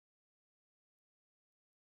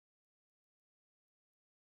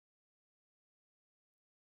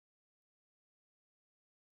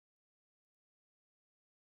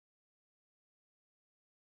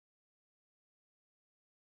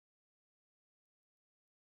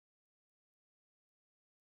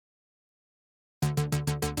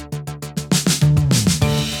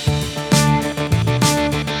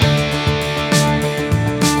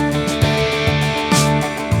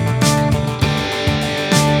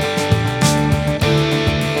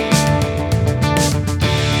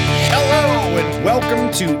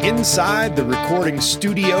Welcome to Inside the Recording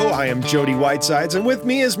Studio. I am Jody Whitesides, and with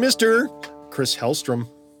me is Mr. Chris Hellstrom.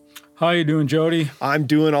 How you doing, Jody? I'm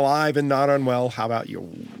doing alive and not unwell. How about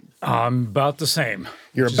you? I'm about the same.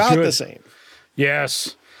 You're about the same.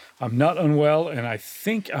 Yes. I'm not unwell, and I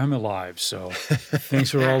think I'm alive, so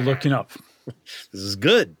things are all looking up. This is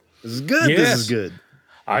good. This is good. Yes. This is good.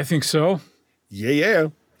 I think so. Yeah.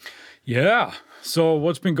 Yeah. So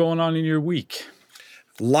what's been going on in your week?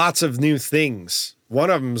 Lots of new things. One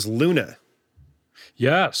of them's Luna.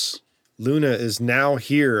 Yes. Luna is now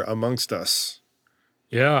here amongst us.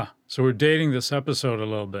 Yeah. So we're dating this episode a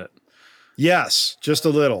little bit. Yes, just a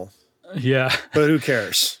little. Yeah. But who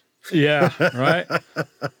cares? Yeah, right?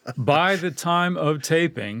 By the time of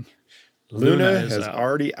taping, Luna is has out.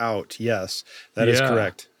 already out. Yes, that is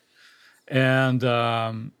correct. And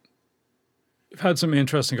you've had some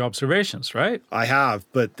interesting observations, right? I have,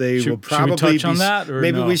 but they will Should we probably touch on that, or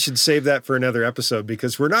maybe no? we should save that for another episode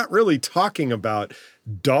because we're not really talking about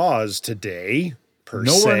DAWs today, per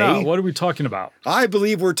No, se. we're not. What are we talking about? I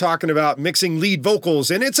believe we're talking about mixing lead vocals,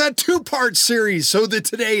 and it's a two-part series. So that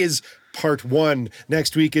today is part 1.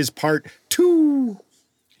 Next week is part 2.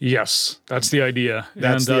 Yes, that's the idea.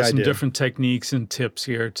 That's and the some idea. different techniques and tips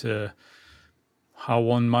here to how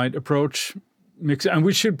one might approach mix. And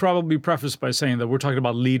we should probably preface by saying that we're talking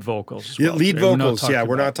about lead vocals. As Yeah, well lead today. vocals.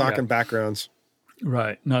 We're not talking yeah. backgrounds.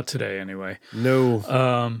 Right, not today anyway.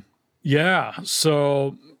 No. Yeah,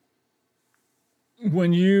 so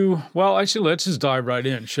let's just dive right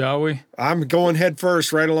in, shall we? I'm going head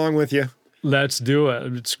first, right along with you. Let's do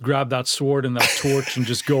it. Let's grab that sword and that torch and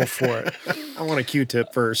just go for it. I want a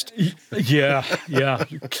Q-tip first. Yeah.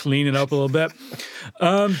 Clean it up a little bit.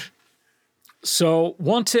 So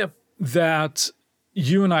one tip that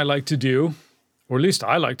you and I like to do, or at least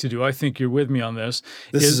I like to do, I think you're with me on this.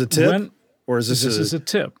 This is a tip? Or is this is a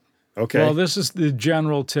tip. Okay. Well, this is the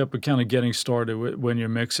general tip of kind of getting started when you're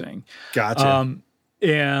mixing. Gotcha.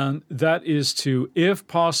 And that is to, if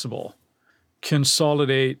possible,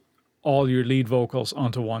 consolidate all your lead vocals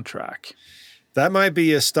onto one track. That might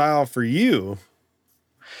be a style for you.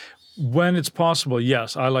 When it's possible,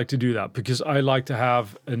 yes, I like to do that because I like to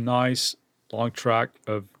have a nice long track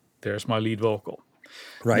of there's my lead vocal.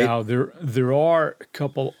 Right. Now, there are a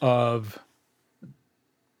couple of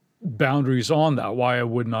boundaries on that, why I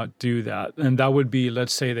would not do that. And that would be,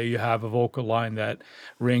 let's say that you have a vocal line that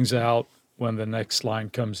rings out when the next line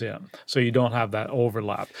comes in. So you don't have that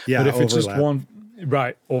overlap. Yeah, but if it's just overlap. one,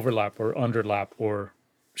 right, overlap or underlap or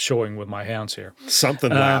showing with my hands here.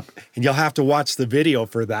 Something lap. And you'll have to watch the video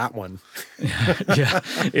for that one. Yeah,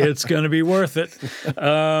 it's going to be worth it.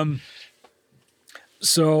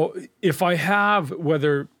 So if I have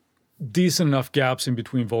whether decent enough gaps in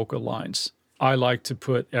between vocal lines, I like to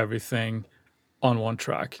put everything on one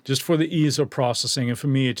track just for the ease of processing. And for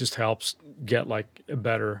me, it just helps get like a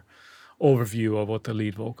better overview of what the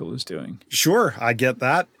lead vocal is doing. Sure, I get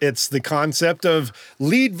that. It's the concept of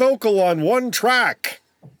lead vocal on one track.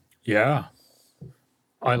 Yeah,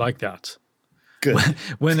 I like that. Good.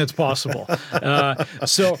 When it's possible.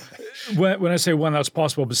 So when I say when that's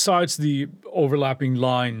possible, besides the overlapping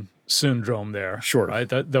line syndrome there, Sure. right,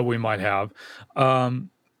 that we might have,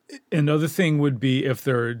 another thing would be if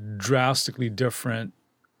there are drastically different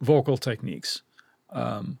vocal techniques.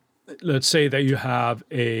 Let's say that you have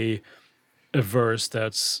a verse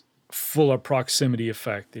that's full of proximity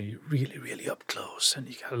effect, and you're really, really up close, and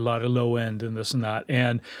you got a lot of low end and this and that,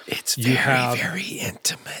 and It's you have very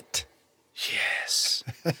intimate. yes,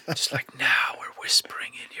 just like now we're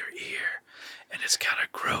whispering in your ear, and it's kind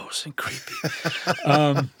of gross and creepy.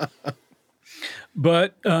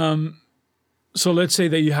 So let's say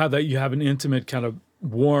that you have an intimate kind of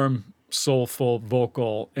warm, soulful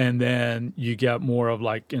vocal, and then you get more of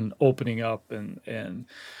like an opening up and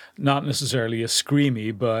not necessarily a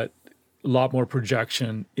screamy, but a lot more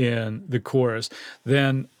projection in the chorus.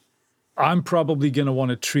 Then I'm probably going to want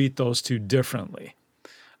to treat those two differently.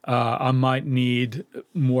 I might need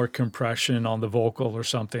more compression on the vocal or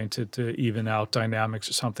something to even out dynamics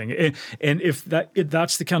or something. And if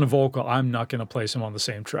that's the kind of vocal, I'm not going to place them on the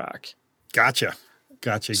same track. Gotcha.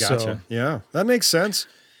 So- Yeah, that makes sense.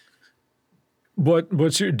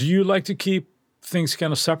 Do you like to keep things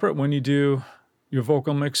kind of separate when you do your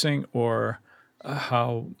vocal mixing, or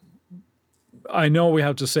how? I know we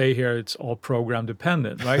have to say here it's all program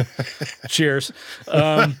dependent, right? Cheers.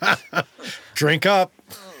 Drink up.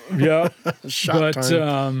 Yeah, Shot but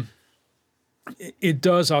time. it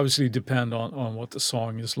does obviously depend on what the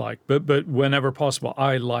song is like. But whenever possible,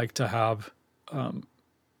 I like to have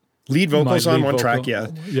Lead vocals my on lead one vocal. track, yeah.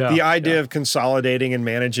 Yeah, The idea yeah. of consolidating and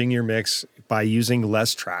managing your mix by using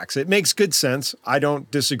less tracks. It makes good sense. I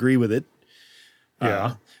don't disagree with it.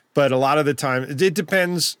 Yeah. But a lot of the time, it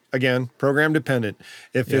depends, again, program dependent.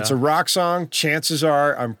 If it's a rock song, chances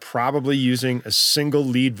are I'm probably using a single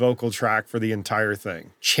lead vocal track for the entire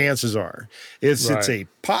thing. Chances are. If it's a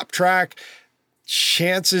pop track,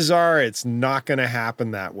 chances are it's not going to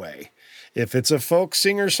happen that way. If it's a folk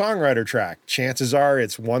singer-songwriter track, chances are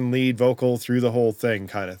it's one lead vocal through the whole thing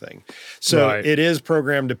kind of thing. So it is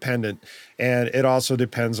program dependent, and it also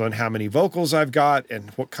depends on how many vocals I've got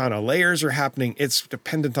and what kind of layers are happening. It's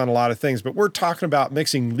dependent on a lot of things, but we're talking about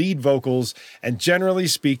mixing lead vocals, and generally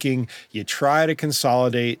speaking, you try to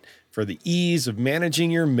consolidate for the ease of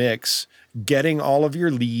managing your mix, getting all of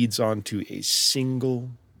your leads onto a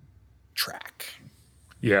single track.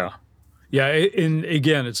 Yeah. Yeah, and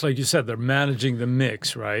again, it's like you said, they're managing the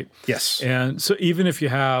mix, right? Yes. And so even if you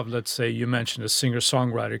have, let's say you mentioned a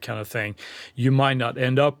singer-songwriter kind of thing, you might not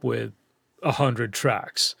end up with 100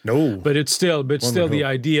 tracks. No. But it's still the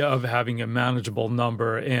idea of having a manageable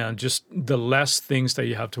number and just the less things that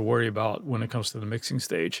you have to worry about when it comes to the mixing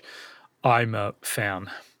stage. I'm a fan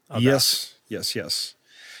of that. Yes.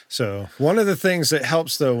 So one of the things that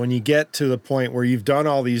helps though, when you get to the point where you've done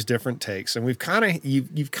all these different takes, and you've kind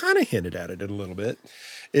of hinted at it a little bit,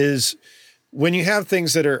 is when you have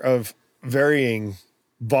things that are of varying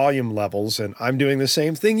volume levels, and I'm doing the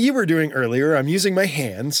same thing you were doing earlier. I'm using my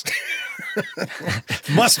hands.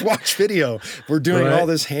 Must watch video. We're doing all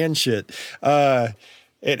this hand shit.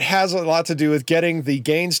 It has a lot to do with getting the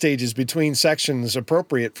gain stages between sections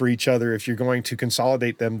appropriate for each other if you're going to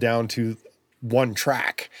consolidate them down to one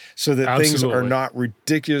track so that things are not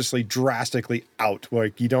ridiculously drastically out.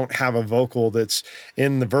 Like you don't have a vocal that's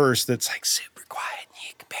in the verse that's like super quiet and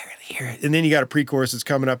you can barely hear it. And then you got a pre-chorus that's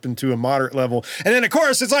coming up into a moderate level. And then a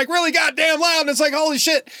chorus it's like really goddamn loud and it's like, holy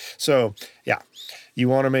shit. So yeah, you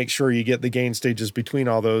want to make sure you get the gain stages between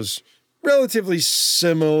all those relatively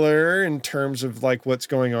similar in terms of like what's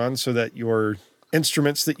going on so that your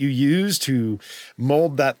instruments that you use to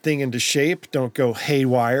mold that thing into shape don't go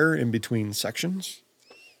haywire in between sections.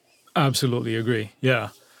 Absolutely agree. Yeah.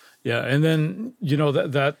 And then,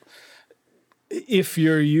 that if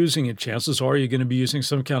you're using it, chances are you're going to be using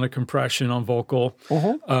some kind of compression on vocal,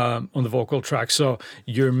 on the vocal track. So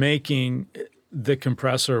you're making the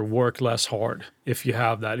compressor work less hard if you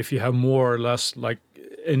have that, if you have more or less like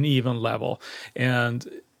an even level. And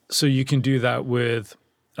so you can do that with,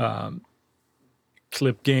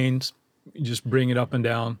 clip gains, you just bring it up and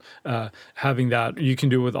down, having that. You can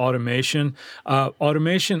do it with automation.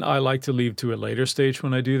 Automation, I like to leave to a later stage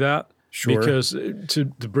when I do that. Sure. Because to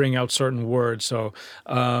bring out certain words. So,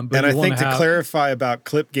 but and I think to clarify about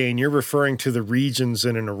clip gain, you're referring to the regions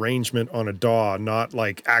in an arrangement on a DAW, not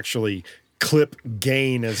like actually clip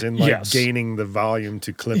gain as in like gaining the volume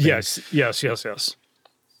to clipping. Yes.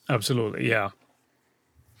 Absolutely, yeah.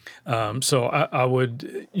 So I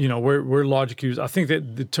would, where Logic use, I think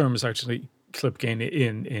that the term is actually clip gain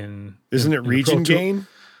in Isn't it region gain?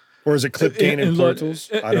 Or is it clip gain in Pro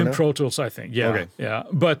Tools? I don't know. Pro Tools, I think, yeah. Okay. Yeah.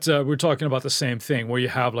 But we're talking about the same thing where you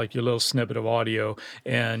have like your little snippet of audio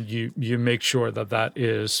and you make sure that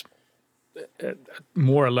is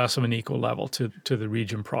more or less of an equal level to the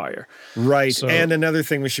region prior. Right. So, and another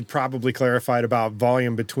thing we should probably clarify about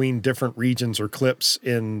volume between different regions or clips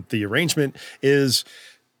in the arrangement is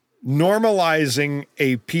normalizing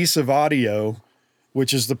a piece of audio,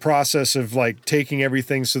 which is the process of like taking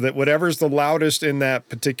everything so that whatever's the loudest in that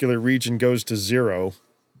particular region goes to zero.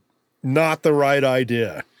 Not the right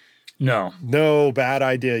idea. No, bad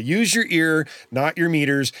idea. Use your ear, not your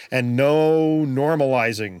meters, and no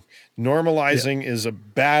normalizing. Normalizing is a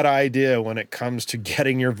bad idea when it comes to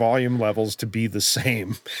getting your volume levels to be the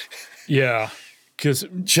same. Yeah. Because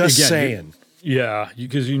just saying.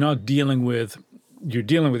 Because you're dealing with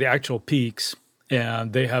the actual peaks,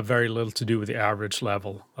 and they have very little to do with the average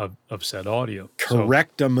level of said audio.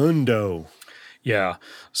 Correctamundo. Yeah.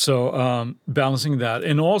 So balancing that.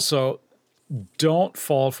 And also, don't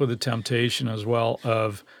fall for the temptation as well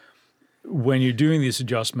of when you're doing this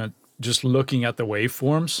adjustment, just looking at the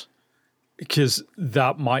waveforms, because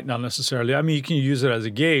that might not necessarily, you can use it as a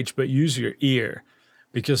gauge, but use your ear.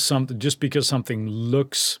 Because something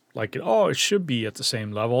looks like it should be at the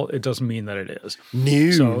same level, it doesn't mean that it is.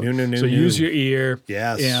 No. So use your ear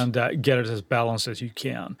and get it as balanced as you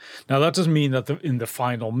can. Now, that doesn't mean that in the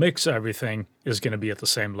final mix, everything is going to be at the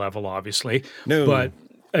same level, obviously. No. But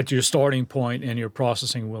at your starting point and your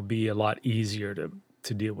processing will be a lot easier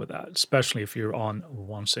to deal with that, especially if you're on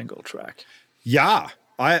one single track. Yeah,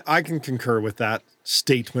 I can concur with that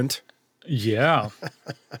statement. Yeah.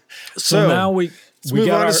 So now let's move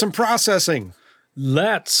on to some processing.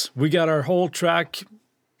 We got our whole track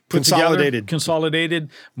put together, consolidated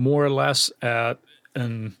more or less at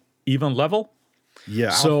an even level.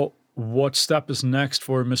 Yeah. So what step is next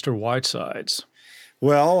for Mr. Whitesides?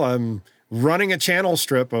 Well, I'm running a channel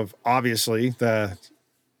strip of obviously the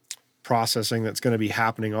processing that's going to be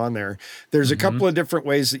happening on there. There's a couple of different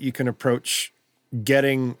ways that you can approach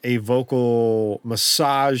getting a vocal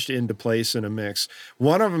massaged into place in a mix.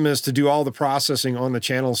 One of them is to do all the processing on the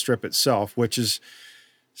channel strip itself, which is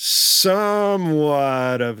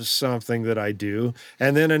somewhat of something that I do.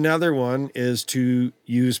 And then another one is to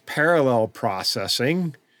use parallel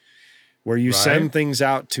processing, where you send things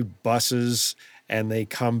out to buses and they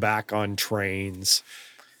come back on trains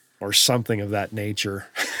or something of that nature.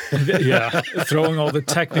 Yeah, throwing all the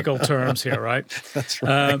technical terms here, right? That's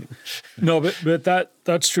right. No, but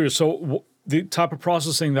that's true. So the type of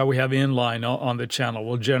processing that we have inline on the channel,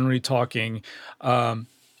 we're generally talking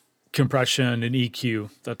compression and EQ,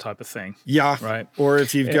 that type of thing. Yeah. Right. Or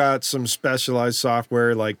if you've got some specialized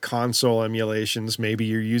software like console emulations, maybe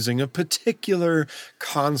you're using a particular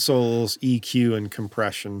console's EQ and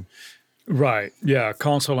compression. Right. Yeah.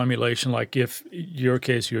 Console emulation. Like if your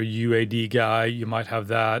case, you're a UAD guy, you might have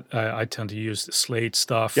that. I tend to use the Slate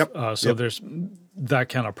stuff. Yep. So there's that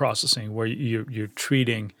kind of processing where you're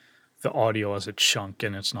treating the audio as a chunk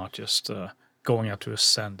and it's not just going out to a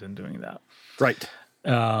send and doing that. Right.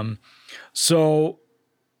 So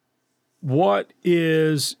what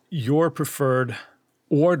is your preferred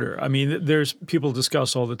order? I mean, there's people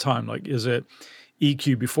discuss all the time, like, is it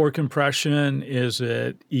EQ before compression? Is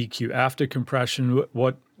it EQ after compression?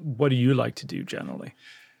 What do you like to do generally?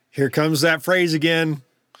 Here comes that phrase again.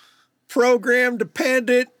 Program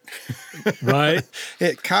dependent. Right.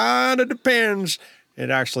 It kind of depends. It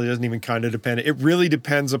actually doesn't even kind of depend. It really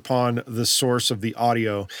depends upon the source of the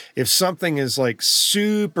audio. If something is like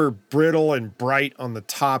super brittle and bright on the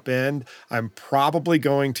top end, I'm probably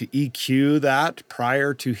going to EQ that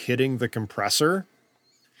prior to hitting the compressor.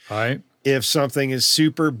 Right. If something is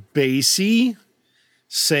super bassy,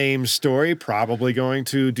 same story, probably going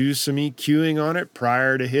to do some EQing on it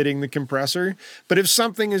prior to hitting the compressor. But if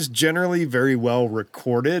something is generally very well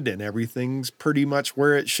recorded and everything's pretty much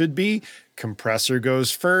where it should be, compressor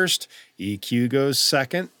goes first, EQ goes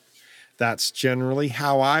second. That's generally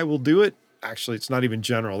how I will do it. Actually, it's not even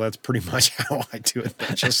general. That's pretty much how I do it,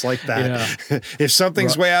 just like that. Yeah. If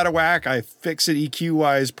something's way out of whack, I fix it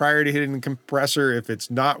EQ-wise prior to hitting the compressor. If it's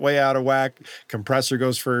not way out of whack, compressor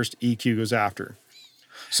goes first, EQ goes after.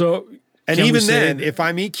 So, and even then, if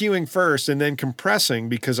I'm EQing first and then compressing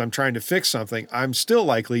because I'm trying to fix something, I'm still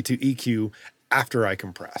likely to EQ after I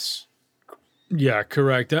compress. Yeah,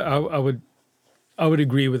 correct. I would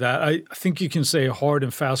agree with that. I think you can say a hard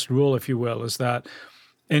and fast rule, if you will, is that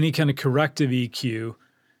any kind of corrective EQ,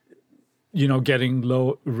 getting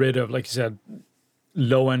rid of, like you said,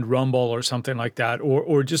 low end rumble or something like that,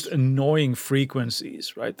 or just annoying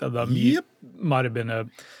frequencies, right? That might have been a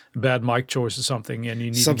bad mic choice or something, and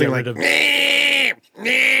you need something to get rid of.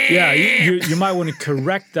 Yeah, you might want to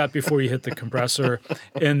correct that before you hit the compressor,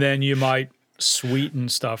 and then you might sweeten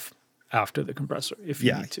stuff after the compressor if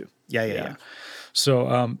you need to. Yeah. So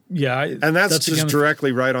and that's just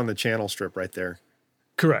directly right on the channel strip right there.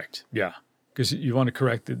 Correct. Yeah. Because you want to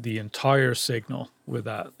correct the entire signal with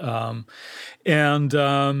that.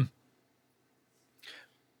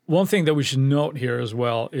 One thing that we should note here as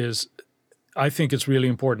well is I think it's really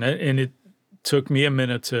important, and it took me a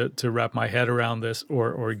minute to wrap my head around this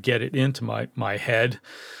or get it into my head.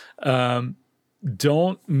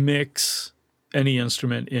 Don't mix any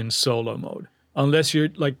instrument in solo mode unless you're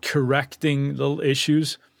like correcting little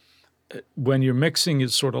issues. When you're mixing,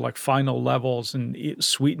 it's sort of like final levels and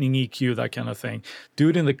sweetening EQ, that kind of thing. Do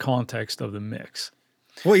it in the context of the mix.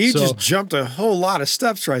 Well, you just jumped a whole lot of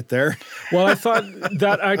steps right there. Well, I thought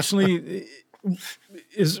that actually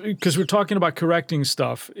is because we're talking about correcting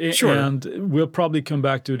stuff. Sure. And we'll probably come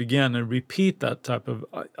back to it again and repeat that type of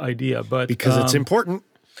idea. But because it's important.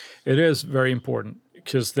 It is very important.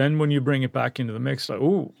 Because then when you bring it back into the mix, like,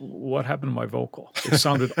 ooh, what happened to my vocal? It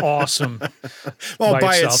sounded awesome. Well,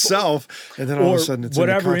 by itself. And then all of a sudden it's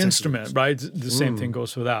whatever instrument, right? The same thing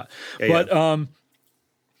goes for that. Yeah, but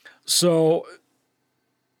so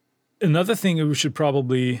another thing that we should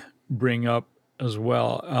probably bring up as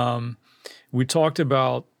well, we talked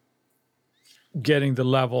about getting the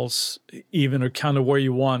levels even or kind of where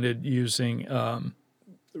you wanted using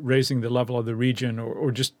raising the level of the region or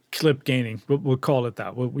just clip gaining. We'll call it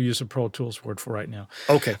that. We'll use a Pro Tools word for right now.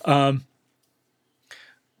 Okay.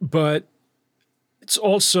 But it's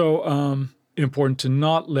also important to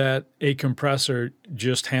not let a compressor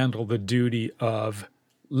just handle the duty of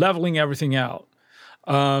leveling everything out.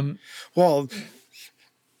 Well,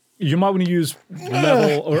 You might want to use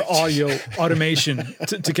level or audio automation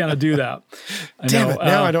to kind of do that. damn it!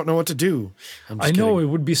 Now I don't know what to do. I know it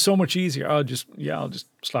would be so much easier. I'll just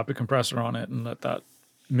slap a compressor on it and let that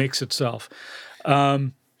mix itself.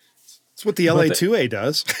 It's what the LA2A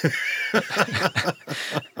does.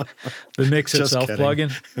 The mix Just itself kidding.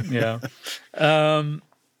 plugin. Yeah.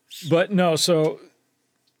 But no, so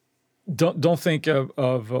don't think of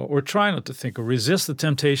or try not to think or resist the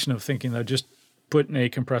temptation of thinking that just putting a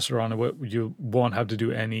compressor on it, you won't have to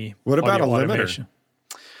do any What about audio a limiter? automation.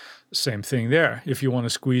 Same thing there. If you want to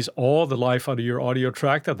squeeze all the life out of your audio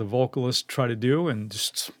track that the vocalists try to do, and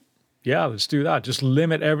just, let's do that. Just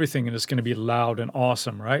limit everything and it's going to be loud and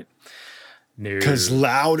awesome, right? No. Because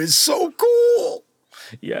loud is so cool.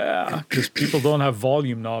 Yeah, because people don't have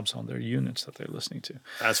volume knobs on their units that they're listening to.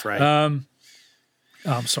 That's right.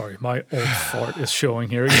 I'm sorry, my old fart is showing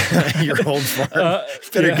here again. Your old fart.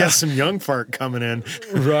 Better get some young fart coming in.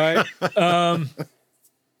 Right. But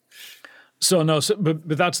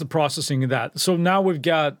that's the processing of that. So now we've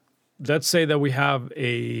got, let's say that we have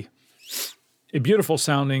a beautiful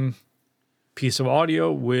sounding piece of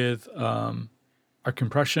audio with our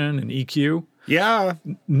compression and EQ. Yeah.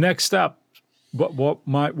 Next step, what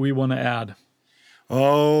might we want to add?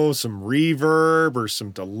 Oh, some reverb or some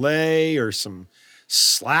delay or some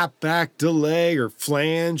slapback delay or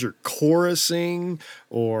flange or chorusing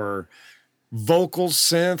or vocal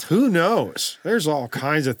synth. Who knows? There's all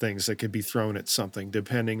kinds of things that could be thrown at something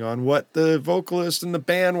depending on what the vocalist and the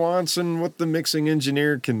band wants and what the mixing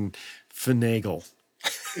engineer can finagle.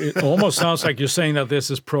 It almost sounds like you're saying that this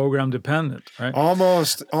is program dependent, right?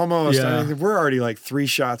 Almost. Yeah. I mean, we're already like 3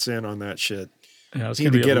 shots in on that shit. Yeah, it's Need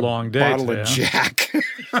going to to be get a long day bottle today, of huh? Jack.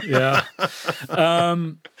 Yeah.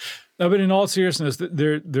 No, but in all seriousness,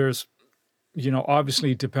 there's,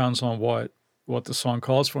 obviously it depends on what the song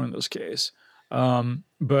calls for in this case.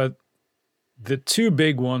 But the two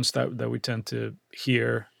big ones that we tend to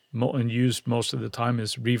hear and use most of the time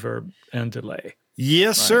is reverb and delay.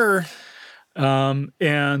 Yes, sir.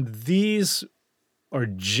 And these are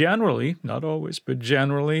generally, not always, but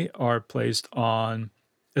generally are placed on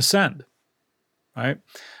Ascend, right?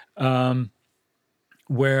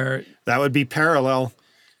 Where That would be parallel.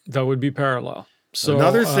 that would be parallel. So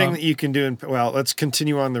Another thing that you can do let's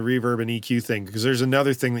continue on the reverb and EQ thing, because there's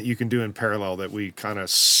another thing that you can do in parallel that we kind of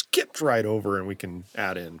skipped right over and we can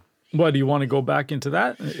add in. what do you want to go back into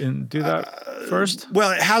that and do that first?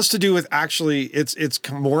 Well, it has to do with actually, it's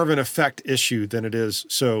more of an effect issue than it is.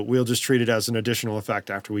 So we'll just treat it as an additional effect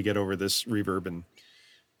after we get over this reverb and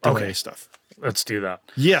delay stuff. Let's do that.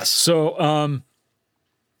 Yes. So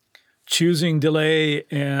choosing delay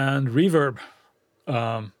and reverb,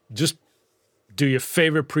 just do your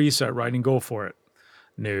favorite preset, right, and go for it.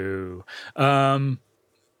 No.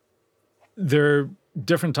 There are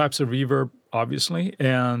different types of reverb, obviously,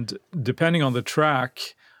 and depending on the track,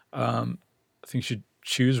 I think you should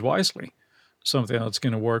choose wisely, something that's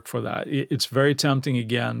going to work for that. It's very tempting,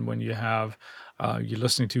 again, when you have you're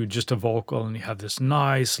listening to just a vocal and you have this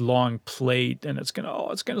nice long plate and it's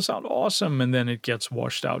gonna sound awesome, and then it gets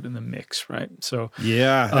washed out in the mix, right? So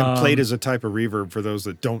Yeah. And plate is a type of reverb for those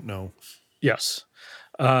that don't know. yes.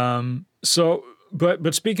 So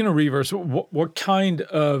but speaking of reverb, so what kind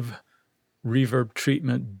of reverb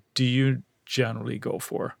treatment do you generally go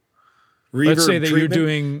for? Reverb Let's say that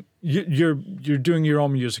treatment? you're doing your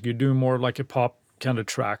own music. You're doing more like a pop kind of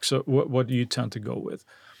track. So what do you tend to go with?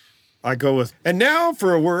 I go with, and now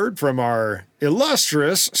for a word from our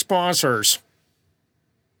illustrious sponsors.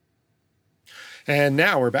 And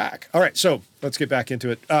now we're back. All right, so let's get back into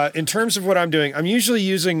it. In terms of what I'm doing, I'm usually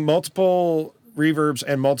using multiple reverbs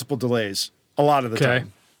and multiple delays a lot of the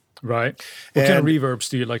time. Right. What kind of And- reverbs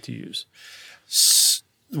do you like to use?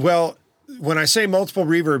 Well, when I say multiple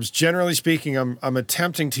reverbs, generally speaking, I'm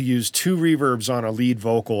attempting to use 2 reverbs on a lead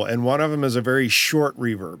vocal, and one of them is a very short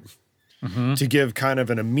reverb to give kind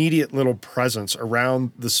of an immediate little presence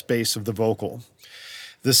around the space of the vocal.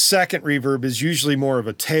 The second reverb is usually more of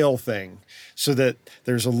a tail thing, so that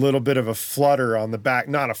there's a little bit of a flutter on the back,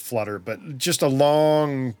 not a flutter, but just a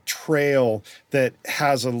long trail that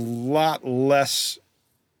has a lot less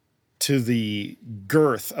to the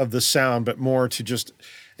girth of the sound, but more to just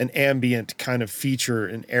an ambient kind of feature,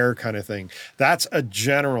 an air kind of thing. That's a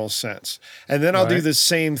general sense. And then I'll do Right. the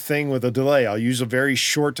same thing with a delay. I'll use a very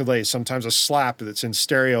short delay, sometimes a slap that's in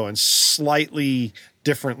stereo and slightly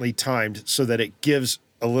differently timed so that it gives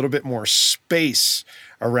a little bit more space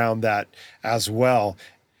around that as well.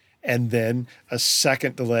 and then a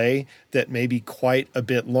second delay that may be quite a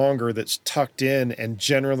bit longer that's tucked in and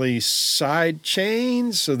generally side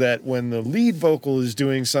chains so that when the lead vocal is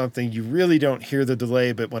doing something, you really don't hear the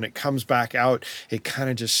delay, but when it comes back out, it kind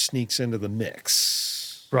of just sneaks into the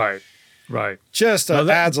mix. Right. Right. Just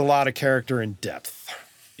adds a lot of character and depth.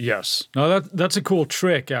 Yes. No, that's a cool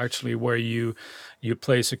trick actually, where you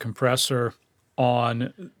place a compressor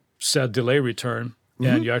on said delay return,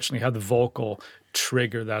 and you actually have the vocal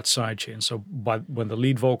trigger that sidechain. So when the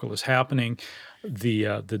lead vocal is happening,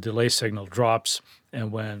 the delay signal drops,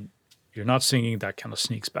 and when you're not singing, that kind of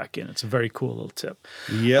sneaks back in. It's a very cool little tip.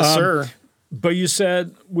 Yes, sir. But you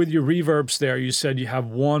said with your reverbs there, you said you have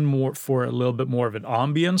one more for a little bit more of an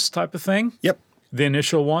ambience type of thing. Yep. The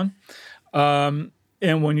initial one. And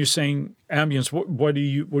when you're saying ambience, what are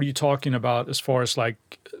you talking about as far as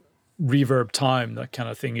like reverb time, that kind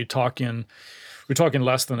of thing? We're talking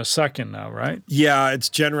less than a second now, right? Yeah, it's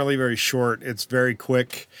generally very short. It's very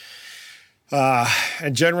quick.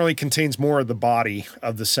 And generally contains more of the body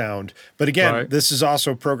of the sound. But again, This is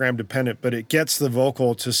also program dependent, but it gets the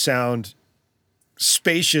vocal to sound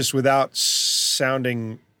spacious without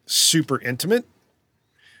sounding super intimate.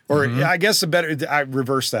 Or I guess I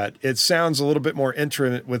reverse that. It sounds a little bit more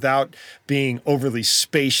intimate without being overly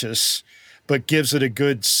spacious, but gives it a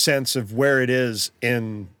good sense of where it is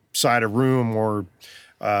inside a room or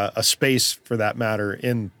a space for that matter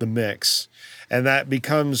in the mix. And that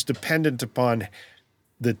becomes dependent upon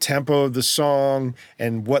the tempo of the song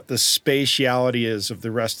and what the spatiality is of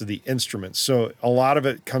the rest of the instruments. So a lot of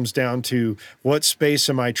it comes down to what space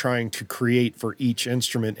am I trying to create for each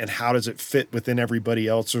instrument, and how does it fit within everybody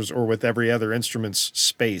else's or with every other instrument's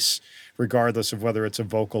space, regardless of whether it's a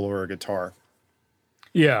vocal or a guitar.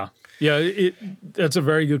 Yeah. Yeah, that's a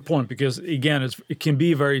very good point, because again, it can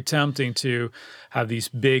be very tempting to have these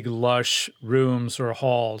big, lush rooms or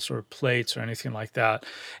halls or plates or anything like that,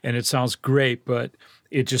 and it sounds great, but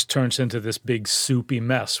it just turns into this big soupy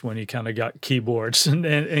mess when you kind of got keyboards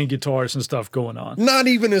and guitars and stuff going on. Not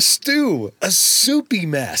even a stew, a soupy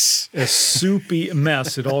mess. A soupy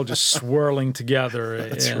mess, it all just swirling together.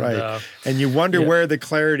 That's right. And you wonder where the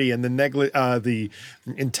clarity and the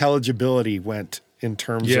intelligibility went in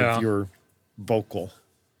terms of your vocal.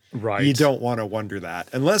 Right. You don't want to wonder that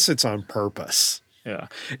unless it's on purpose. Yeah.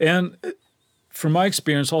 And from my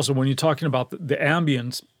experience also, when you're talking about the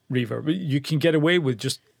ambient reverb, you can get away with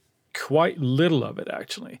just quite little of it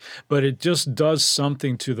actually, but it just does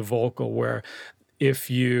something to the vocal where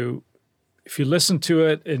if you listen to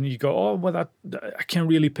it and you go, oh, well, I can't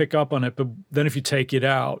really pick up on it, but then if you take it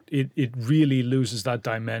out, it really loses that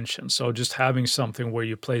dimension. So just having something where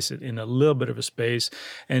you place it in a little bit of a space,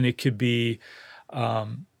 and it could be,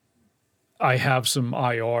 I have some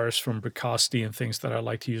IRs from Bricasti and things that I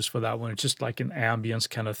like to use for that one. It's just like an ambience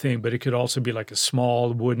kind of thing, but it could also be like a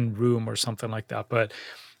small wooden room or something like that. But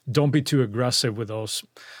don't be too aggressive with those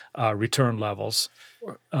return levels.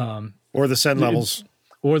 Or the send levels.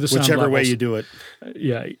 Or the sound whichever levels. way you do it.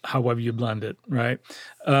 Yeah, however you blend it, right?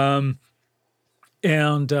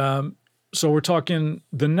 So we're talking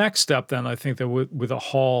the next step then, I think that with the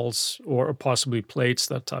halls or possibly plates,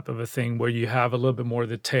 that type of a thing, where you have a little bit more of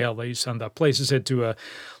the tail that you send that places it to a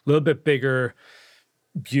little bit bigger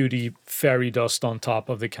beauty fairy dust on top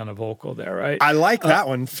of the kind of vocal there, right? I like that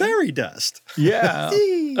one, fairy dust. Yeah.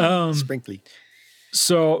 Sprinkly.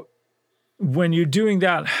 So when you're doing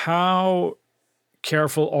that, how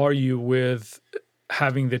careful are you with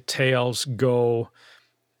having the tails go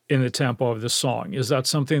in the tempo of the song? Is that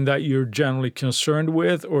something that you're generally concerned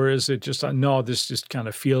with, or is it just no, this just kind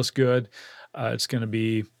of feels good? It's going to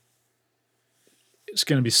be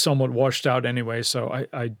somewhat washed out anyway, so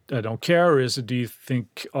I don't care. Or is it? Do you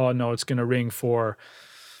think, oh no, it's going to ring for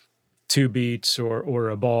 2 beats or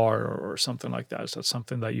a bar or something like that? Is that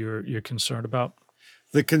something that you're concerned about?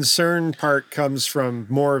 The concern part comes from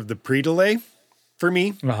more of the pre-delay for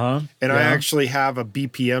me. And I actually have a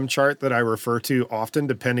BPM chart that I refer to often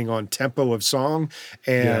depending on tempo of song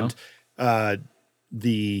and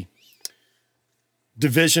the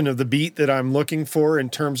division of the beat that I'm looking for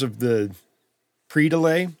in terms of the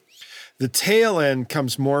pre-delay. The tail end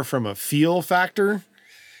comes more from a feel factor.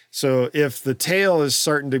 So if the tail is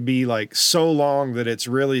starting to be like so long that it's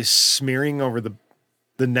really smearing over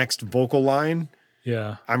the next vocal line,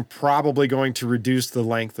 I'm probably going to reduce the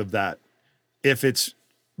length of that if it's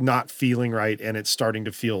not feeling right and it's starting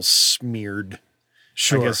to feel smeared.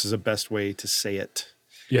 I guess is the best way to say it.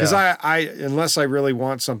 Because I unless I really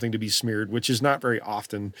want something to be smeared, which is not very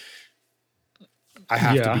often, I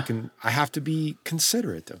have to be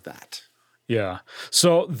considerate of that. Yeah.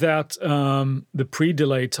 So that the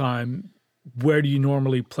pre-delay time, where do you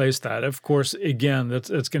normally place that? Of course, again, that's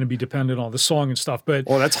going to be dependent on the song and stuff. But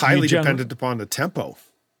Well, that's highly dependent upon the tempo.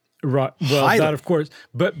 Right. Well, Highly. that of course,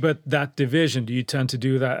 but that division, do you tend to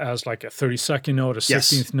do that as like a 32nd note, a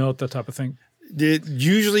 16th note, that type of thing? It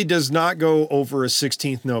usually does not go over a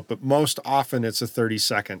 16th note, but most often it's a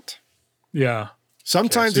 32nd. Yeah.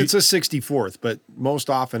 Sometimes it's a 64th, but most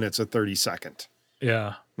often it's a 32nd.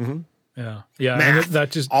 Yeah. Mm-hmm. Yeah. Yeah. Math. And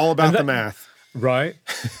that just all about the math. Right.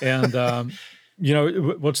 And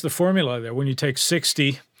what's the formula there? When you take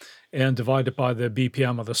 60 and divide it by the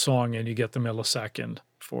BPM of the song, and you get the millisecond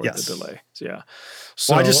for the delay. So, yeah.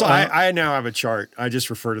 So I now have a chart. I just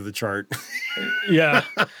refer to the chart. Yeah.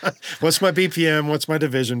 What's my BPM? What's my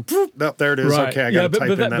division? Oh, there it is. Right. Okay, I got to type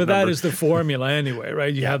in that number. But that is the formula anyway,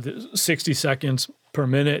 right? You have the 60 seconds per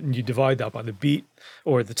minute, and you divide that by the beat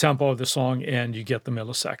or the tempo of the song, and you get the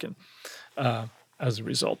millisecond as a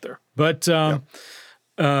result there. But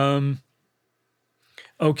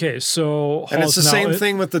okay, so and it's the same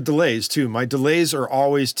thing with the delays too. My delays are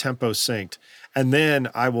always tempo synced, and then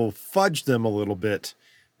I will fudge them a little bit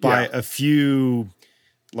by a few,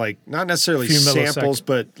 like not necessarily samples,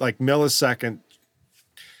 but like milliseconds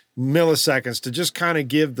to just kind of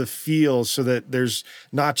give the feel so that there's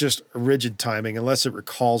not just a rigid timing, unless it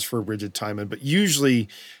recalls for rigid timing. But usually,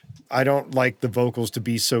 I don't like the vocals to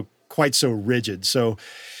be quite so rigid. So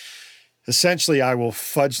essentially, I will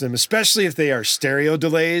fudge them, especially if they are stereo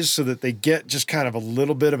delays, so that they get just kind of a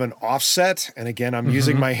little bit of an offset. And again, I'm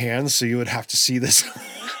using my hands, so you would have to see this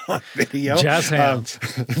on video. Jazz hands.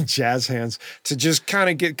 Jazz hands to just kind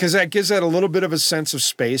of because that gives that a little bit of a sense of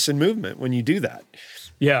space and movement when you do that.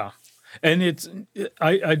 Yeah. And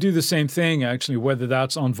I do the same thing, actually, whether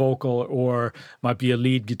that's on vocal or might be a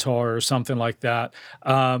lead guitar or something like that.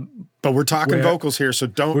 But we're talking vocals here, so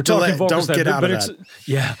don't get out of that.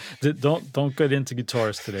 Yeah, don't get into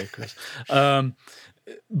guitars today, Chris.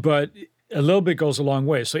 But a little bit goes a long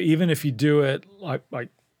way. So even if you do it like 5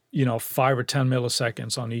 or 10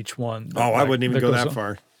 milliseconds on each one. Oh, I wouldn't even go that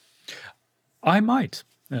far. I might.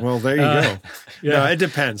 Yeah. Well, there you go. Yeah, no, it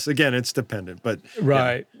depends. Again, it's dependent, but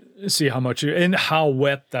right. Yeah. See how much and how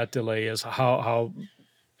wet that delay is. How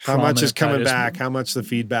much is coming back? How much the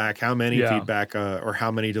feedback? How many feedback or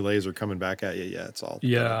how many delays are coming back at you? Yeah, it's all.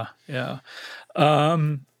 Yeah, yeah.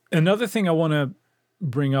 Another thing I want to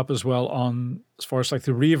bring up as well on as far as like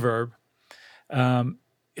the reverb,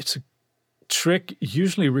 it's a trick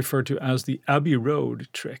usually referred to as the Abbey Road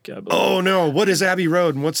trick. I believe. Oh no! What is Abbey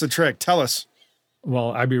Road and what's the trick? Tell us.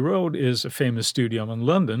 Well, Abbey Road is a famous studio in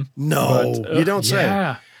London. No, you don't say.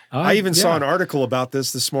 Yeah. I even saw an article about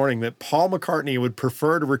this morning that Paul McCartney would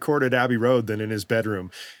prefer to record at Abbey Road than in his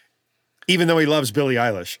bedroom, even though he loves Billie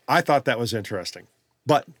Eilish. I thought that was interesting,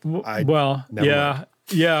 but yeah,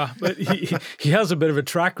 but he has a bit of a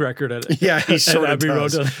track record at he sort at of Abbey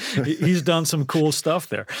does. Road. He's done some cool stuff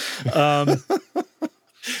there. And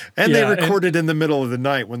they recorded in the middle of the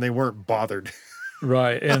night when they weren't bothered.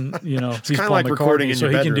 Right, and it's he's kind of Paul like McCartney, recording in so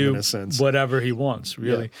your he can bedroom do in a sense. whatever he wants,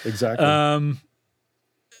 really. Yeah, exactly.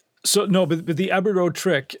 So no, but the Abbey Road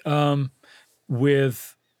trick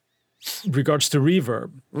with regards to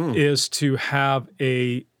reverb is to have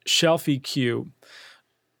a shelf EQ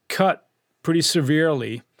cut pretty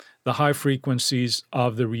severely the high frequencies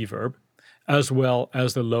of the reverb as well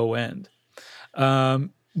as the low end. So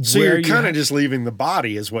you're kind of just leaving the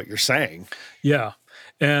body is what you're saying. Yeah.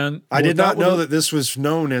 And I did not know that this was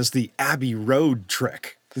known as the Abbey Road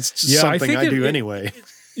trick. It's just something I do anyway.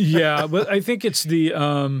 Yeah, but I think it's the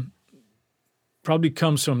probably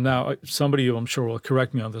comes from now. Somebody I'm sure will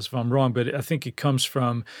correct me on this if I'm wrong, but I think it comes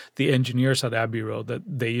from the engineers at Abbey Road that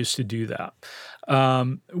they used to do that.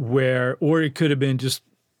 Or it could have been just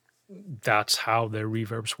that's how their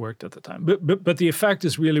reverbs worked at the time. But the effect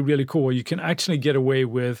is really, really cool. You can actually get away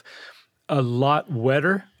with a lot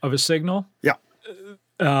wetter of a signal. Yeah.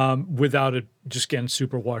 Without it just getting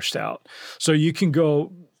super washed out. So you can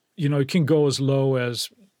go, it can go as low as,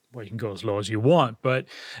 you can go as low as you want, but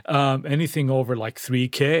anything over like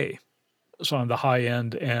 3K, so on the high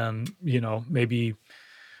end, and, maybe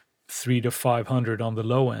 300 to 500 on the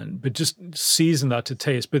low end, but just season that to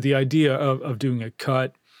taste. But the idea of doing a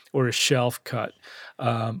cut or a shelf cut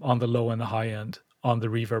on the low and the high end on the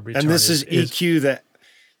reverb return. And this is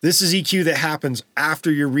EQ that happens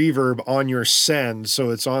after your reverb on your send. So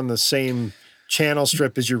it's on the same channel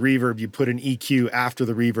strip as your reverb. You put an EQ after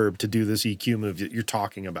the reverb to do this EQ move that you're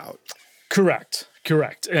talking about. Correct.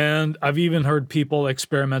 And I've even heard people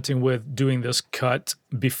experimenting with doing this cut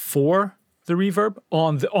before the reverb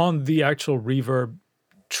on the actual reverb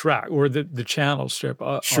track or the channel strip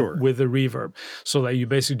Sure. with the reverb, so that you're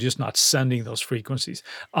basically just not sending those frequencies.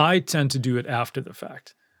 I tend to do it after the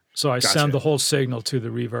fact. So I send the whole signal to the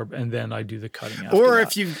reverb, and then I do the cutting after Or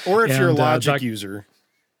that. if you're a Logic user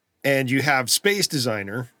and you have Space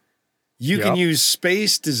Designer, you can use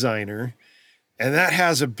Space Designer, and that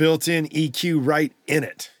has a built-in EQ right in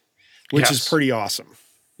it, which is pretty awesome.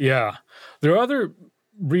 Yeah. There are other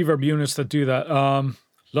reverb units that do that.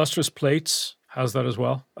 Lustrous Plates has that as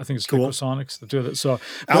well. I think it's Liquisonics that do that. So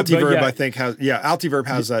Altiverb, I think, Altiverb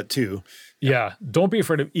has that too. Yeah. Don't be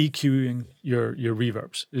afraid of EQing your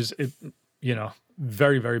reverbs. Is it,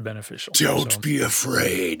 very, very beneficial. Don't be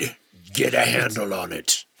afraid. Get a handle on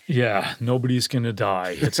it. Yeah, nobody's going to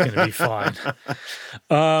die. It's going to be fine.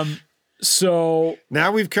 So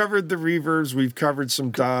now we've covered the reverbs. We've covered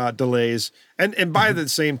some delays. And by the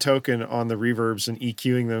same token on the reverbs and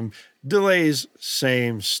EQing them, delays,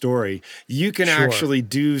 same story. You can actually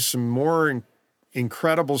do some more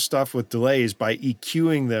incredible stuff with delays by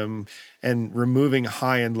EQing them and removing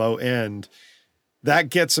high and low end. That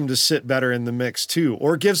gets them to sit better in the mix too,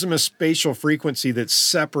 or gives them a spatial frequency that's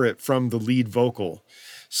separate from the lead vocal.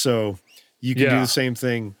 So you can do the same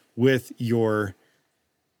thing with your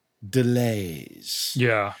delays.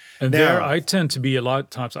 Yeah. And there I tend to be a lot of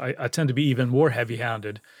times, I tend to be even more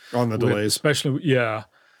heavy-handed. On the delays. Especially,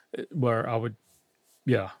 where I would,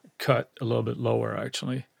 cut a little bit lower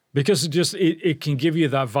actually. Because it can give you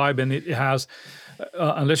that vibe, and it has,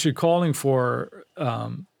 unless you're calling for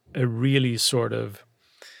a really sort of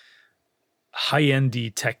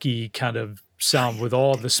high-endy, techy kind of sound with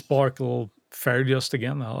all the sparkle, fairy dust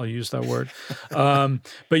again, I'll use that word.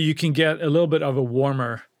 But you can get a little bit of a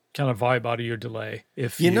warmer kind of vibe out of your delay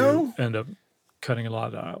if you end up cutting a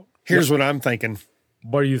lot out. Here's what I'm thinking.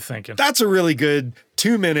 What are you thinking? That's a really good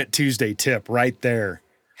 2-minute Tuesday tip right there.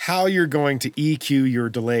 How you're going to EQ your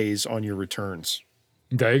delays on your returns.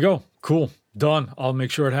 There you go. Cool. Done. I'll make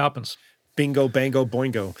sure it happens. Bingo, bango,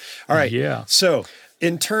 boingo. All right. Yeah. So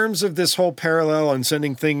in terms of this whole parallel and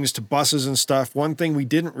sending things to buses and stuff, one thing we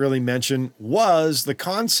didn't really mention was the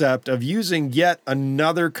concept of using yet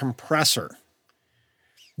another compressor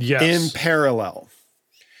in parallel.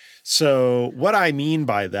 So what I mean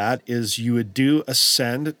by that is you would do a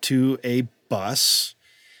send to a bus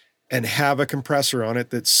and have a compressor on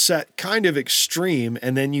it that's set kind of extreme,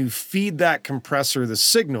 and then you feed that compressor the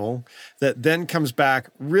signal that then comes back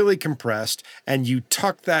really compressed, and you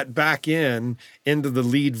tuck that back into the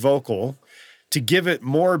lead vocal to give it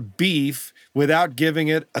more beef without giving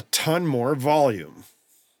it a ton more volume.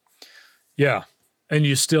 Yeah, and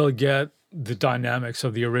you still get the dynamics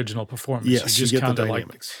of the original performance. Yes, you just get the kind of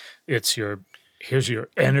dynamics. Here's your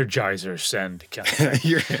energizer send.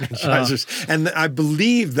 Your energizers. And I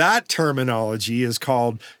believe that terminology is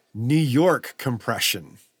called New York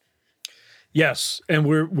compression. Yes, and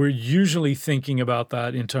we're usually thinking about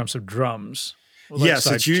that in terms of drums. Yes,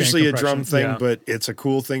 it's usually a drum thing, but it's a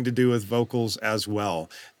cool thing to do with vocals as well.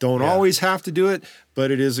 Don't always have to do it, but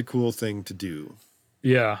it is a cool thing to do.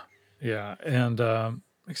 Yeah, yeah. And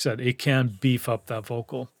like I said, it can beef up that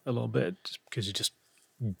vocal a little bit just because you just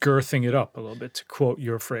girthing it up a little bit, to quote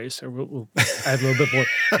your phrase. We'll add a little bit more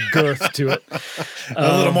girth to it.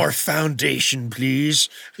 A little more foundation, please.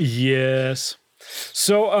 Yes.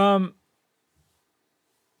 So we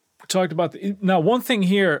talked about now one thing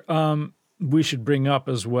here we should bring up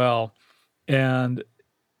as well, and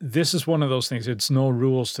this is one of those things. It's no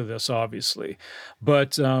rules to this, obviously,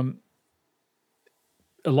 but a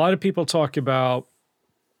lot of people talk about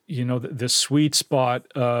the sweet spot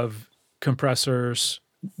of compressors,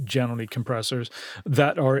 generally compressors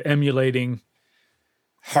that are emulating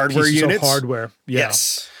hardware units. Hardware,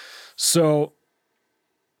 yes. So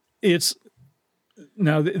it's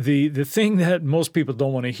now the thing that most people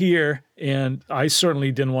don't want to hear, and I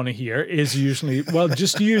certainly didn't want to hear, is usually, well,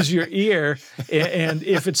 just use your ear, and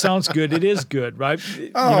if it sounds good, it is good, right?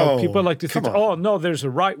 People like to think, oh no, there's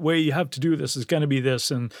a right way you have to do this. It's going to be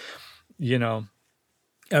this, and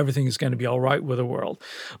everything is going to be all right with the world.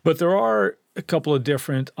 But there are a couple of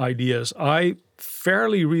different ideas. I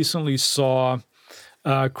fairly recently saw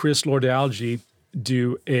Chris Lord-Alge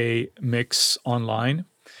do a mix online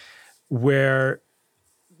where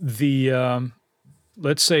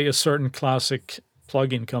let's say a certain classic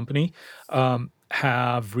plugin company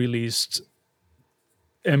have released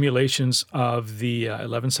emulations of the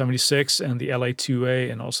 1176 and the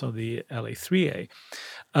LA2A and also the LA3A.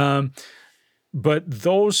 But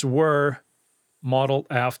those were modeled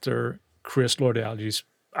after Chris Lord-Alge's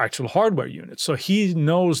actual hardware units. So he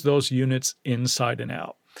knows those units inside and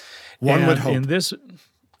out. One would hope.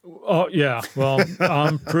 Oh yeah, well,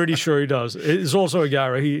 I'm pretty sure he does. He's also a guy,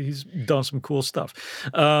 right? He's done some cool stuff.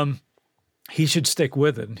 He should stick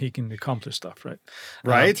with it, and he can accomplish stuff, right?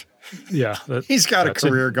 Right? Yeah, He's got a that's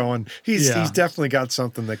career going. He's Yeah. definitely got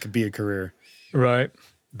something that could be a career. right.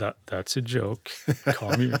 That's a joke.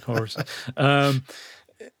 Call me, of course. No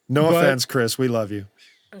But- offense, Chris. We love you.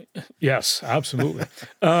 Yes, absolutely.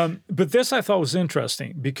 But this I thought was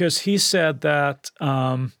interesting because he said that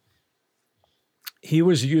he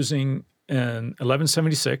was using an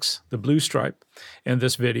 1176, the blue stripe, in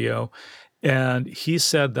this video. And he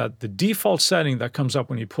said that the default setting that comes up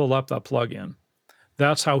when you pull up that plugin,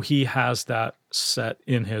 that's how he has that set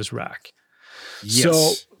in his rack. Yes.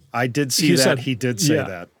 So I did see he that. said- He did say yeah,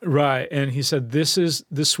 that. Right. And he said, this is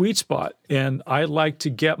the sweet spot. And I like to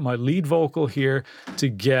get my lead vocal here to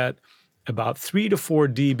get about 3 to 4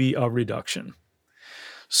 dB of reduction.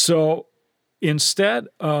 So instead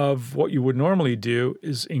of what you would normally do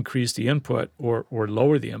is increase the input or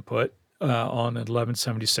lower the input on an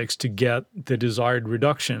 1176 to get the desired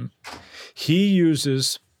reduction, he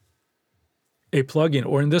uses a plugin,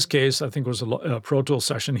 or in this case, I think it was a Pro Tools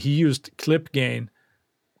session, he used clip gain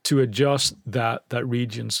to adjust that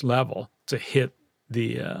region's level to hit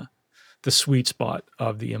the sweet spot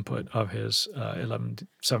of the input of his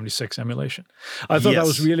 1176 emulation. I thought that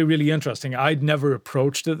was Yes. really, really interesting. I'd never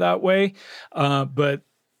approached it that way, but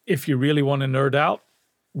if you really want to nerd out,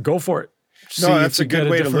 go for it. See No, if that's you a get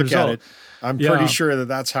good way to different look at result. it. I'm Yeah. pretty sure that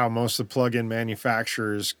that's how most of the plug-in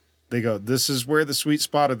manufacturers, they go, this is where the sweet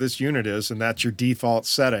spot of this unit is, and that's your default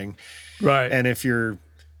setting. Right. And if you're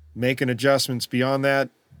making adjustments beyond that,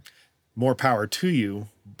 more power to you,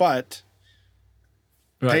 but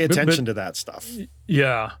right. pay But- attention to that stuff.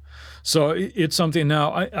 Yeah. So it's something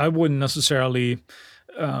now I wouldn't necessarily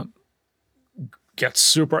get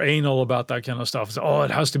super anal about that kind of stuff. So, oh,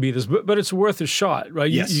 it has to be this, but it's worth a shot,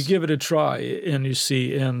 right? Yes. You give it a try and you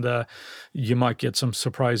see, and you might get some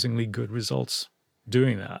surprisingly good results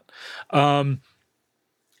doing that.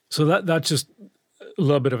 So that's just a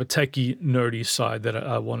little bit of a techie, nerdy side that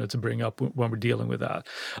I wanted to bring up when we're dealing with that.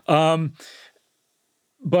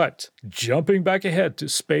 But jumping back ahead to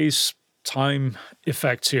space time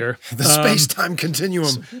effects here. The space-time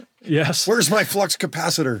continuum. Yes. Where's my flux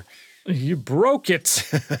capacitor? You broke it.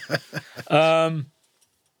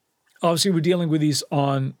 Obviously, we're dealing with these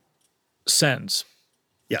on sends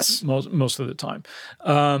Yes. most of the time.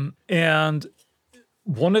 And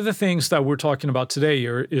one of the things that we're talking about today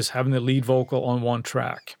here is having the lead vocal on one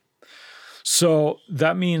track. So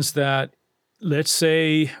that means that, let's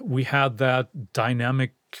say we had that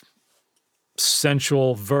dynamic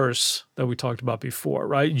sensual verse that we talked about before,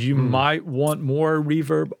 right? You might want more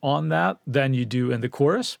reverb on that than you do in the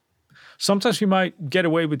chorus. Sometimes you might get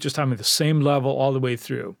away with just having the same level all the way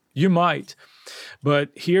through. You might, but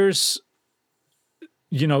here's,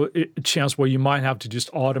 a chance where you might have to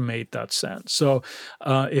just automate that send. So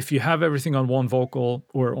if you have everything on one vocal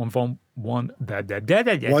or on one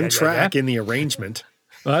Track in the arrangement.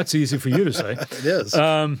 well, that's easy for you to say. It is.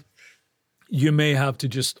 You may have to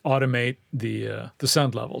just automate the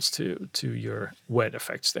sound levels to your wet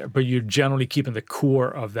effects there, but you're generally keeping the core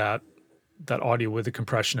of that audio with the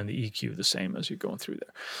compression and the EQ the same as you're going through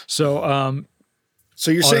there. So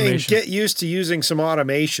So you're automation. saying get used to using some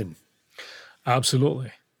automation.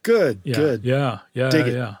 absolutely, Good, yeah, good. yeah, Dig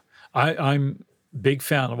it. yeah. I'm big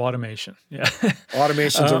fan of automation. Yeah,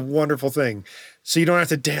 Automation's a wonderful thing. So you don't have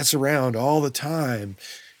to dance around all the time.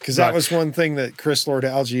 Because that Right. was one thing that Chris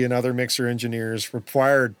Lord-Alge and other mixer engineers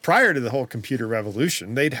required prior to the whole computer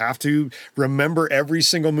revolution. They'd have to remember every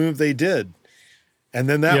single move they did. And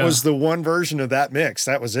then that Yeah. was the one version of that mix.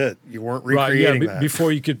 That was it. You weren't right. recreating Yeah, that.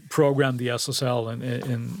 before you could program the SSL and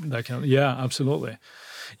that kind of. Yeah, absolutely.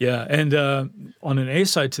 Yeah, and on an A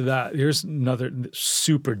side to that, here's another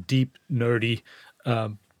super deep nerdy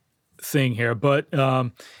thing here, but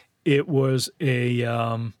it was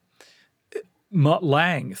a Mutt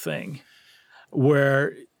Lang thing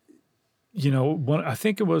where, I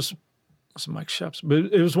think it was Mike Sheps, but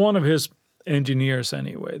it was one of his engineers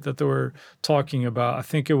anyway that they were talking about. I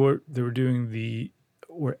think they were doing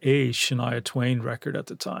a Shania Twain record at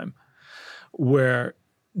the time, where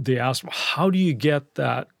they asked, how do you get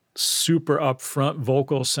that super upfront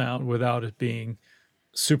vocal sound without it being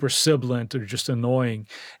super sibilant or just annoying?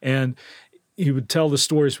 And he would tell the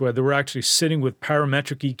stories where they were actually sitting with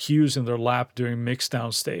parametric EQs in their lap during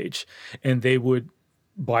mixdown stage, and they would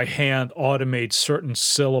by hand automate certain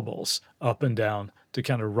syllables up and down to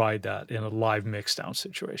kind of ride that in a live mixdown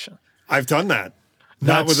situation. I've done that.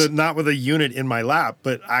 Not That's- with a unit in my lap,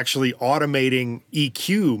 but actually automating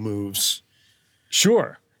EQ moves.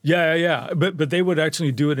 Sure. Yeah. But they would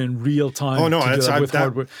actually do it in real time. Oh, no, to do that with that-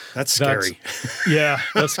 hardware. that's scary. Yeah,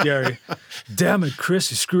 that's scary. Damn it, Chris,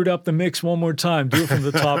 you screwed up the mix one more time. Do it from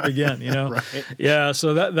the top again, you know? Right. Yeah,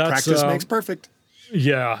 so that's Practice makes perfect.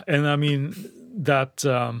 yeah, and I mean that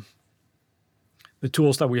the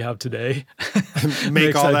tools that we have today Make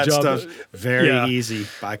makes all that job- stuff very Yeah. easy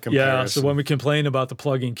by comparison. Yeah, so when we complain about the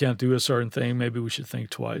plugin can't do a certain thing, maybe we should think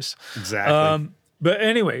twice. Exactly. But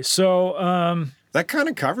anyway, so that kind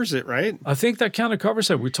of covers it, right? I think that kind of covers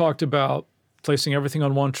it. We talked about placing everything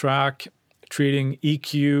on one track, treating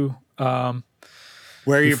EQ.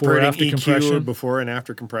 Where you're Before, putting after EQ compression. before and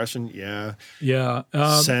after compression. Yeah. Yeah,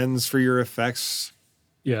 Sends for your effects,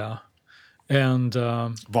 yeah, and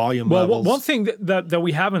volume well, levels. one thing that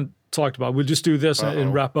we haven't talked about, we'll just do this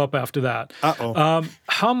and wrap up after that.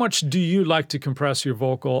 How much do you like to compress your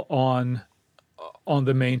vocal on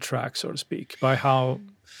the main track, so to speak? By how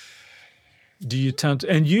do you tend to?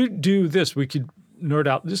 And you do this. We could nerd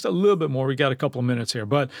out just a little bit more. We got a couple of minutes here,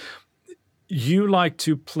 but you like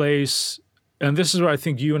to place. And this is where I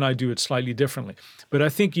think you and I do it slightly differently. But I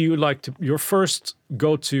think you like to, your first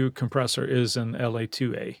go-to compressor is an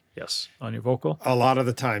LA2A, yes, on your vocal. A lot of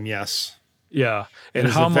the time, yes. Yeah. It And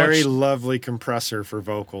is how a very much, lovely compressor for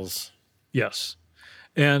vocals. yes.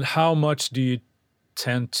 And how much do you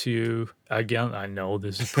tend to, again, I know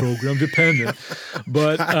this is program dependent,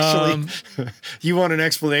 but Actually, you want an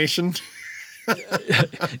explanation?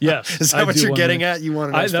 yes. Is that I what do you're want getting an- at? You want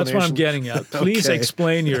an explanation? That's what I'm getting at. Please Okay.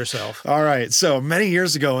 explain yourself. All right. So many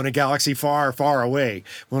years ago in a galaxy far, far away,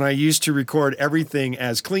 when I used to record everything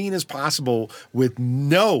as clean as possible with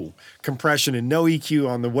no compression and no EQ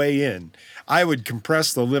on the way in, I would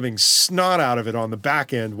compress the living snot out of it on the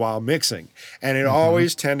back end while mixing. And it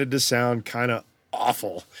always tended to sound kind of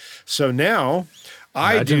awful. So now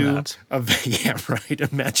I Imagine do that. yeah, right.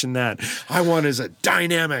 Imagine that. I want as a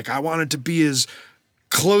dynamic. I want it to be as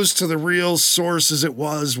close to the real source as it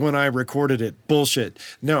was when I recorded it. Bullshit.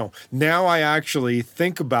 No, now I actually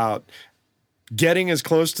think about getting as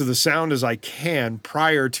close to the sound as I can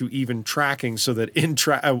prior to even tracking, so that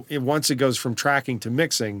once it goes from tracking to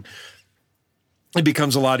mixing, it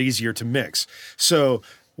becomes a lot easier to mix. So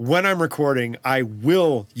when I'm recording, I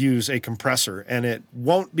will use a compressor, and it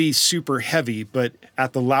won't be super heavy, but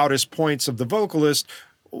at the loudest points of the vocalist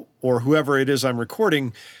or whoever it is I'm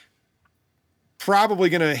recording, probably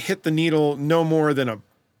going to hit the needle no more than a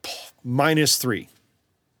 -3.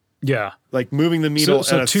 Yeah. Like moving the needle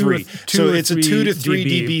So at a two 3. or- two So or it's a 2 to 3 3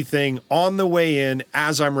 dB thing on the way in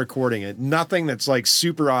as I'm recording it. Nothing that's like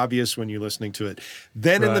super obvious when you're listening to it.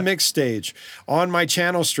 Then in the Right. mix stage, on my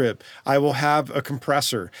channel strip, I will have a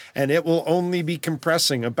compressor, and it will only be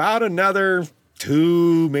compressing about another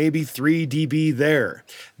 2, maybe 3 dB there.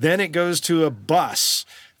 Then it goes to a bus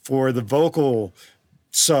for the vocal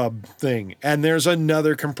sub thing, and there's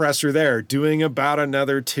another compressor there doing about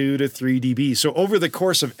another 2 to 3 dB. So over the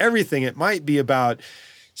course of everything, it might be about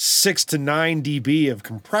 6 to 9 dB of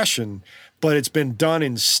compression, but it's been done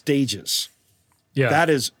in stages. Yeah. That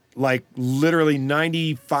is like literally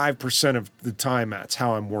 95% of the time that's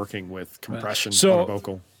how I'm working with compression So- on a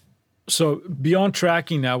vocal. So beyond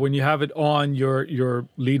tracking now, when you have it on your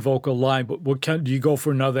lead vocal line, but do you go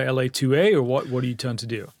for another LA2A, or what do you tend to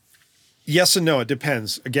do? Yes and no. It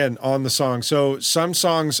depends, again, on the song. So some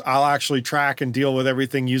songs I'll actually track and deal with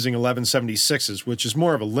everything using 1176s, which is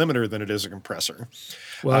more of a limiter than it is a compressor.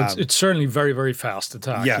 Well, it's certainly very, very fast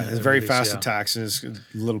attack. Yeah, it's very fast attacks, and it's a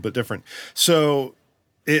little bit different. So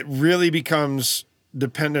it really becomes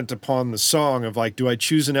dependent upon the song of like, do I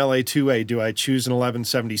choose an LA2A? Do I choose an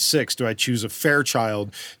 1176? Do I choose a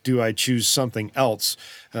Fairchild? Do I choose something else?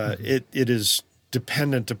 It is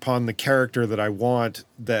dependent upon the character that I want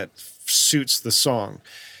that suits the song.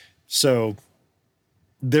 So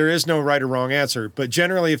there is no right or wrong answer, but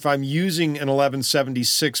generally if I'm using an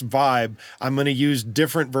 1176 vibe, I'm going to use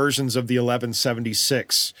different versions of the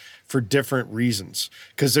 1176 for different reasons.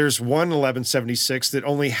 Because there's one 1176 that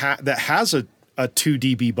only that has a 2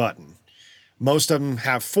 dB button. Most of them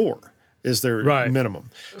have 4 is their minimum.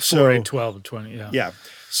 4, 8, 12, and 20, yeah. Yeah.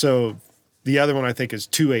 So the other one I think is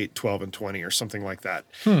 2, 8, 12, and 20 or something like that.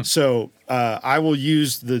 So I will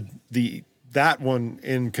use that one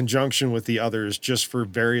in conjunction with the others just for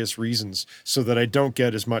various reasons so that I don't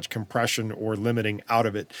get as much compression or limiting out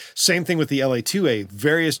of it. Same thing with the LA2A.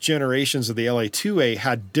 Various generations of the LA2A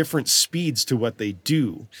had different speeds to what they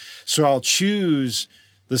do. So I'll choose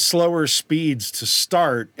the slower speeds to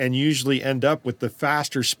start and usually end up with the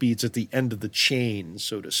faster speeds at the end of the chain,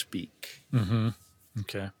 so to speak.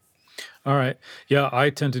 Okay. All right. Yeah, I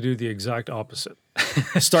tend to do the exact opposite.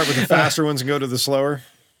 Start with the faster ones and go to the slower.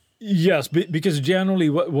 Yes, because generally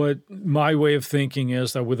what my way of thinking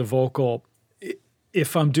is that with a vocal,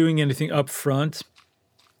 if I'm doing anything up front,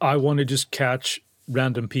 I want to just catch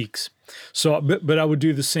random peaks. So, but I would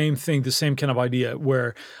do the same thing, the same kind of idea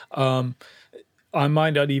where I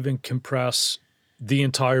might not even compress the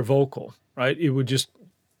entire vocal, right? It would just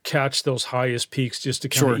catch those highest peaks just to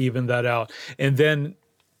kind of even that out. And then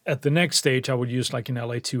at the next stage, I would use like an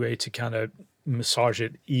LA2A to kind of massage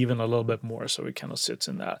it even a little bit more so it kind of sits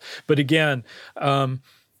in that. But again,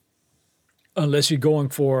 unless you're going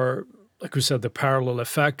for, like we said, the parallel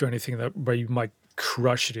effect or anything that where you might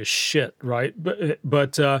crush it as shit, right?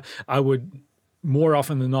 But I would more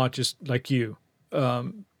often than not, just like you,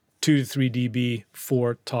 2 to 3 dB,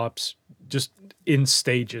 4 tops, just in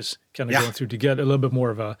stages, kind of going through to get a little bit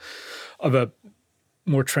more of a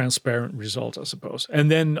more transparent result, I suppose.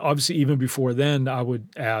 And then obviously even before then, I would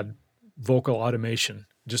add vocal automation,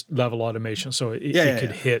 just level automation, so it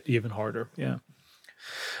could hit even harder. Yeah.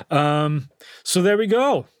 So there we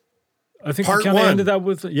go. I think we kind of ended that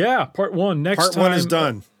with part one. Next part one is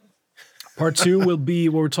done. Part two will be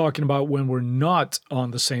what we're talking about when we're not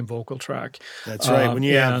on the same vocal track. That's right. When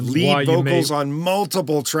you have lead vocals on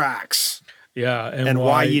multiple tracks. Yeah. And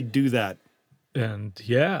why you do that. And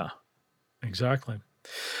yeah, exactly.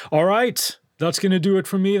 All right. That's going to do it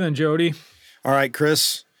for me then, Jody. All right,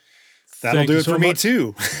 Chris. That'll do it for me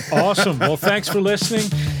too. Awesome. Well, thanks for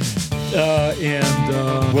listening.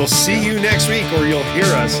 And we'll see you next week, or you'll hear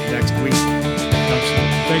us next week.